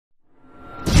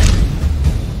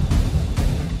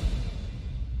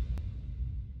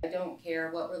don't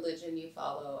care what religion you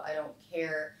follow. I don't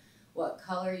care what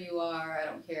color you are. I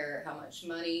don't care how much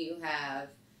money you have.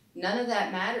 None of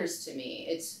that matters to me.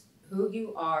 It's who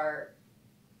you are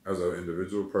as an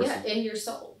individual person. Yeah, in your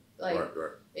soul. Like,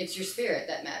 right. It's your spirit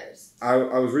that matters. I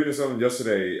was reading something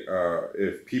yesterday.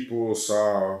 If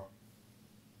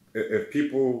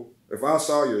I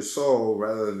saw your soul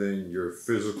rather than your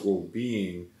physical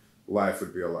being, life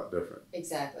would be a lot different.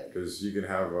 Exactly. Because you can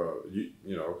have a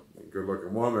good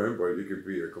looking woman, but you could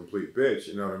be a complete bitch.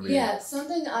 You know what I mean? Yeah.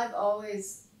 Something I've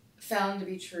always found to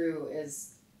be true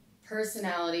is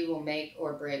personality will make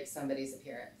or break somebody's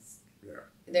appearance. Yeah.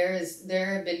 There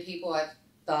have been people I've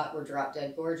thought were drop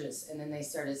dead gorgeous, and then they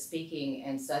started speaking,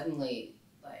 and suddenly,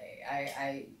 like,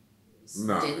 I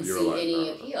didn't see any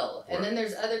appeal. Right. And then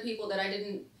there's other people that I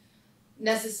didn't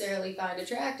necessarily find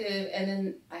attractive, and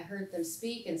then I heard them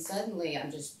speak, and suddenly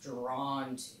I'm just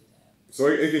drawn to them. So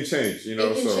it can change, you know.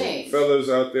 It can change. Fellas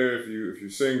out there, if you're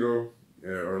single,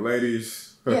 or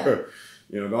ladies, yeah.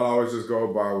 don't always just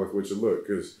go by with what you look,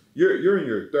 because you're in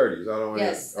your 30s.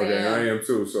 Yes, I am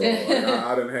too. So like,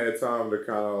 I didn't have time to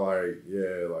kind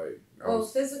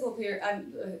of physical appearance.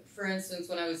 For instance,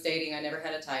 when I was dating, I never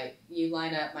had a type. You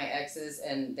line up my exes,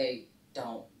 and they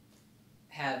don't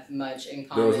have much in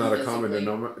common. There was not a common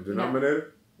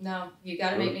denominator? No, you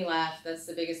got to make me laugh. That's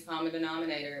the biggest common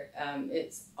denominator.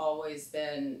 It's always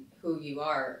been who you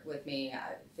are with me.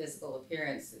 Physical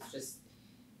appearance is just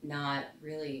not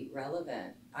really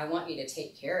relevant. I want you to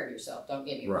take care of yourself. Don't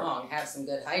get me wrong. Have some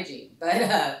good hygiene.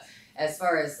 But as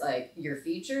far as like your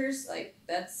features, like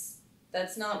that's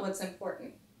not what's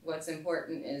important. What's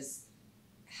important is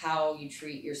how you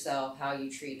treat yourself, how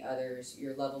you treat others,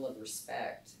 your level of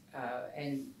respect,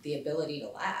 and the ability to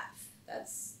laugh.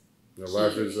 That's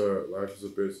life is a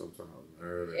bitch sometimes.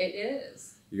 It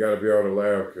is. You got to be able to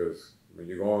laugh, because when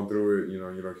you're going through it, you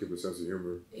don't keep a sense of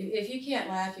humor. If you can't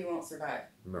laugh, you won't survive.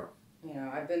 No.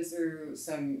 I've been through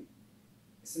some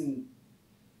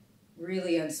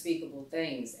really unspeakable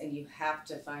things, and you have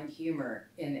to find humor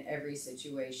in every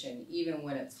situation, even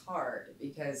when it's hard,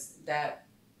 because that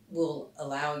will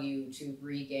allow you to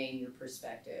regain your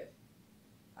perspective.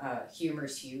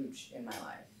 Humor's huge in my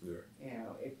life. Yeah.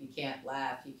 If you can't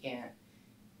laugh, you can't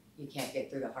get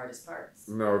through the hardest parts.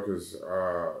 No, because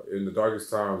in the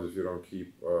darkest times, if you don't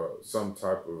keep some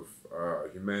type of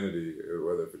humanity,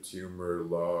 whether if it's humor,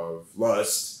 love,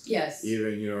 lust, yes,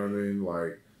 even, you know what I mean,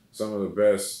 like some of the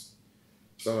best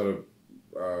hookups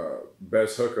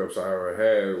I ever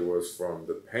had was from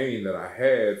the pain that I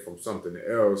had from something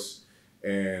else,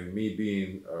 and me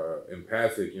being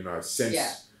empathic, I sense.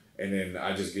 Yeah. And then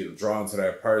I just get drawn to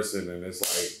that person, and it's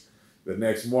like the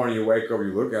next morning you wake up,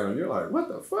 you look at them, you're like, what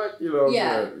the fuck?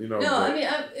 Yeah. No, I mean,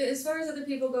 as far as other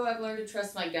people go, I've learned to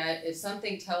trust my gut. If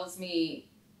something tells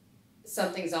me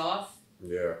something's off,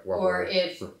 or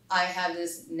if I have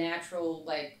this natural,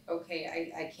 like,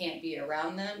 okay, I can't be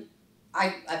around them,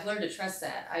 I've learned to trust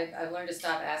that. I've learned to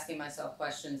stop asking myself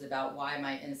questions about why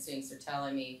my instincts are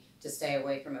telling me to stay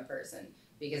away from a person.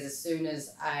 Because as soon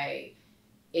as I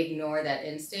ignore that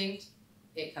instinct,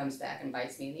 it comes back and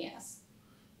bites me in the ass.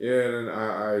 Yeah, and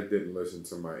I didn't listen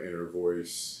to my inner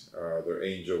voice, the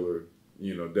angel or,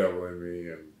 devil in me.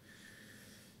 And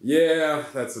yeah,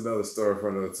 that's another story for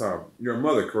another time. You're a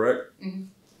mother, correct? Mm-hmm.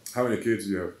 How many kids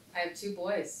do you have? I have 2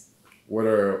 boys. What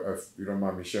are, if you don't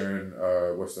mind me sharing,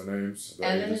 what's their names?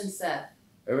 Evan and Seth.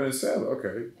 Evan and Seth,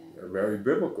 okay. Yeah. Very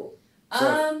biblical.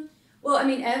 Well, I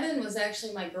mean, Evan was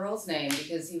actually my girl's name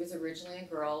because he was originally a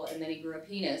girl, and then he grew a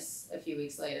penis a few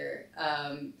weeks later.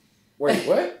 Wait,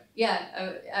 what?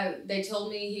 Yeah, they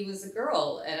told me he was a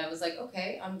girl, and I was like,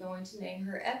 okay, I'm going to name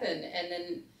her Evan. And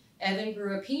then Evan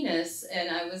grew a penis, and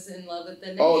I was in love with the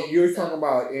name. Oh, you're talking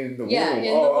about in the womb. Yeah, in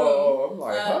the womb. Oh, I'm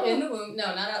like, huh? In the womb.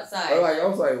 No, not outside. I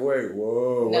was like, wait,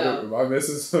 whoa. No. Am I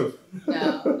missing something?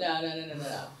 No.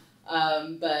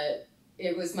 But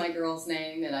it was my girl's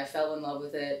name, and I fell in love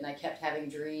with it, and I kept having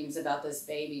dreams about this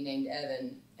baby named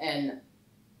Evan. And,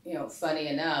 funny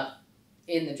enough,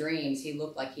 in the dreams, he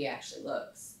looked like he actually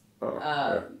looks.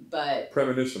 But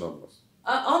premonition almost.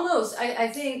 Almost. I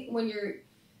think when you're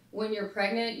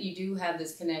pregnant, you do have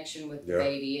this connection with the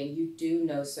baby, and you do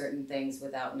know certain things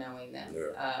without knowing them.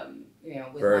 Yeah.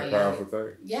 With very powerful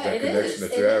thing. Yeah, that it connection is.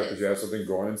 that you have because you have something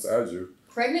going inside you.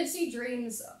 Pregnancy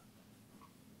dreams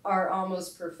are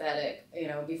almost prophetic.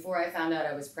 Before I found out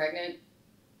I was pregnant,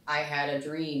 I had a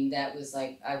dream that was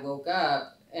like, I woke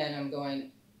up and I'm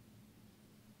going,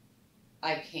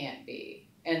 I can't be.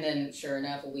 And then sure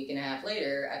enough, a week and a half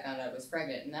later, I found out I was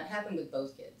pregnant. And that happened with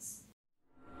both kids.